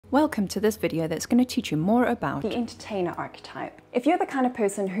Welcome to this video that's going to teach you more about the Entertainer Archetype. If you're the kind of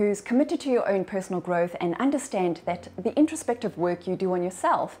person who's committed to your own personal growth and understand that the introspective work you do on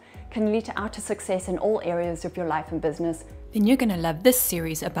yourself can lead to outer success in all areas of your life and business, then you're going to love this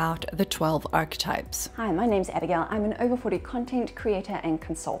series about the 12 archetypes. Hi, my name's Abigail. I'm an over 40 content creator and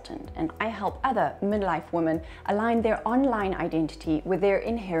consultant, and I help other midlife women align their online identity with their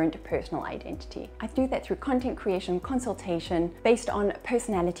inherent personal identity. I do that through content creation consultation based on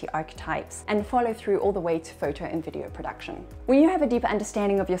personality archetypes and follow through all the way to photo and video production. When you have a deeper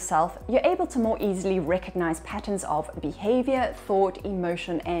understanding of yourself, you're able to more easily recognize patterns of behavior, thought,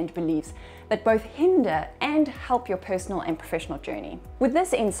 emotion, and beliefs that both hinder and help your personal and professional journey. With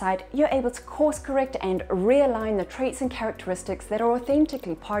this insight, you're able to course correct and realign the traits and characteristics that are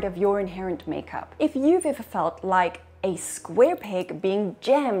authentically part of your inherent makeup. If you've ever felt like a square peg being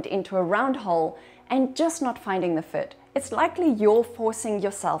jammed into a round hole and just not finding the fit, it's likely you're forcing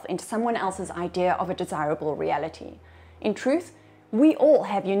yourself into someone else's idea of a desirable reality. In truth, we all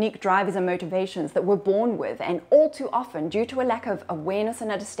have unique drivers and motivations that we're born with, and all too often, due to a lack of awareness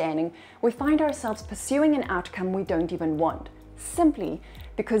and understanding, we find ourselves pursuing an outcome we don't even want, simply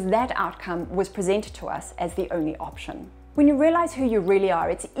because that outcome was presented to us as the only option. When you realize who you really are,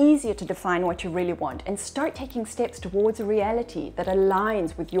 it's easier to define what you really want and start taking steps towards a reality that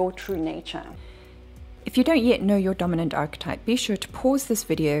aligns with your true nature. If you don't yet know your dominant archetype, be sure to pause this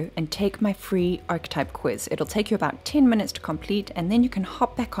video and take my free archetype quiz. It'll take you about 10 minutes to complete, and then you can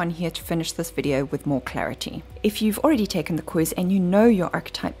hop back on here to finish this video with more clarity. If you've already taken the quiz and you know your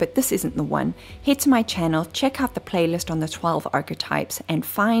archetype, but this isn't the one, head to my channel, check out the playlist on the 12 archetypes, and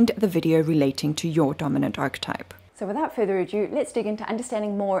find the video relating to your dominant archetype. So without further ado, let's dig into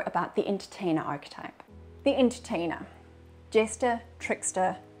understanding more about the Entertainer Archetype. The Entertainer. Jester,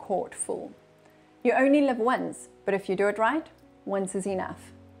 trickster, court, fool. You only live once, but if you do it right, once is enough.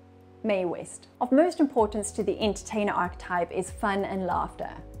 Mae West. Of most importance to the Entertainer Archetype is fun and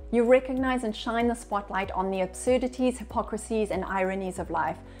laughter. You recognize and shine the spotlight on the absurdities, hypocrisies, and ironies of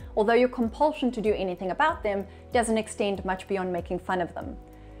life, although your compulsion to do anything about them doesn't extend much beyond making fun of them.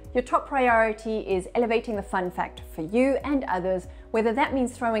 Your top priority is elevating the fun factor for you and others, whether that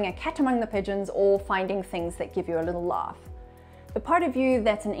means throwing a cat among the pigeons or finding things that give you a little laugh. The part of you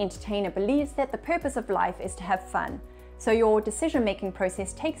that's an entertainer believes that the purpose of life is to have fun, so your decision-making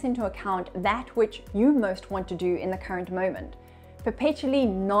process takes into account that which you most want to do in the current moment. Perpetually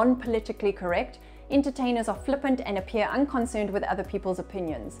non-politically correct, entertainers are flippant and appear unconcerned with other people's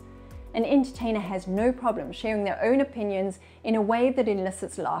opinions. An entertainer has no problem sharing their own opinions in a way that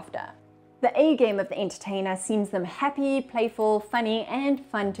elicits laughter. The A game of the entertainer seems them happy, playful, funny, and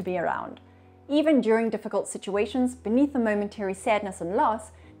fun to be around. Even during difficult situations, beneath the momentary sadness and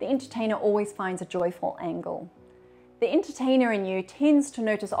loss, the entertainer always finds a joyful angle. The entertainer in you tends to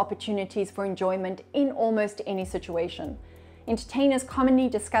notice opportunities for enjoyment in almost any situation. Entertainers commonly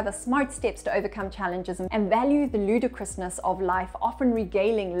discover smart steps to overcome challenges and value the ludicrousness of life, often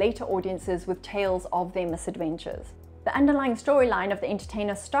regaling later audiences with tales of their misadventures. The underlying storyline of the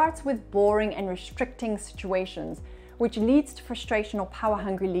entertainer starts with boring and restricting situations, which leads to frustration or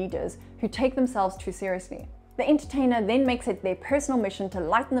power-hungry leaders who take themselves too seriously. The entertainer then makes it their personal mission to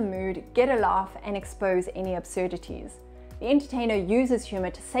lighten the mood, get a laugh, and expose any absurdities. The entertainer uses humor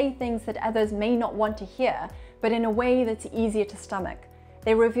to say things that others may not want to hear, but in a way that's easier to stomach.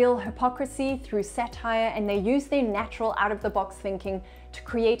 They reveal hypocrisy through satire, and they use their natural out-of-the-box thinking to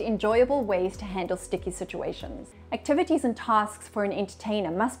create enjoyable ways to handle sticky situations. Activities and tasks for an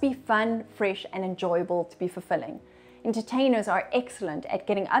entertainer must be fun, fresh, and enjoyable to be fulfilling. Entertainers are excellent at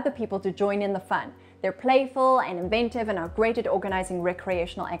getting other people to join in the fun. They're playful and inventive and are great at organizing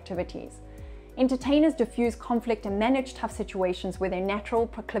recreational activities. Entertainers diffuse conflict and manage tough situations with their natural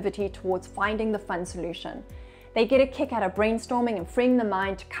proclivity towards finding the fun solution. They get a kick out of brainstorming and freeing the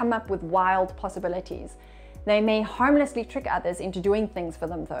mind to come up with wild possibilities. They may harmlessly trick others into doing things for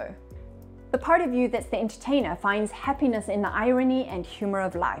them though. The part of you that's the entertainer finds happiness in the irony and humor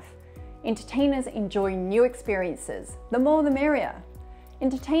of life. Entertainers enjoy new experiences. The more the merrier.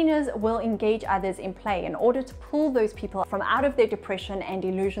 Entertainers will engage others in play in order to pull those people from out of their depression and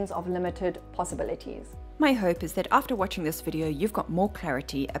illusions of limited possibilities. My hope is that after watching this video, you've got more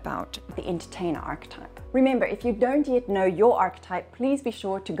clarity about the Entertainer Archetype. Remember, if you don't yet know your archetype, please be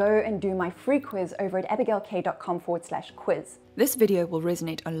sure to go and do my free quiz over at abigailk.com/quiz. This video will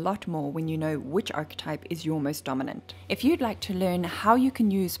resonate a lot more when you know which archetype is your most dominant. If you'd like to learn how you can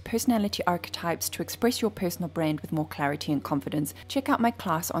use personality archetypes to express your personal brand with more clarity and confidence, check out my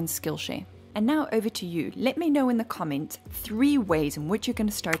class on Skillshare. And now over to you. Let me know in the comments 3 ways in which you're going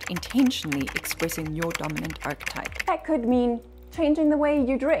to start intentionally expressing your dominant archetype. That could mean changing the way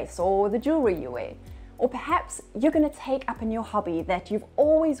you dress or the jewelry you wear. Or perhaps you're going to take up a new hobby that you've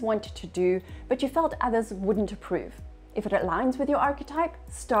always wanted to do, but you felt others wouldn't approve. If it aligns with your archetype,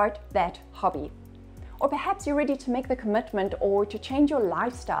 start that hobby. Or perhaps you're ready to make the commitment or to change your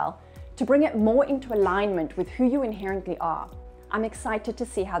lifestyle to bring it more into alignment with who you inherently are. I'm excited to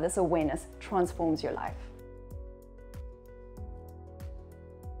see how this awareness transforms your life.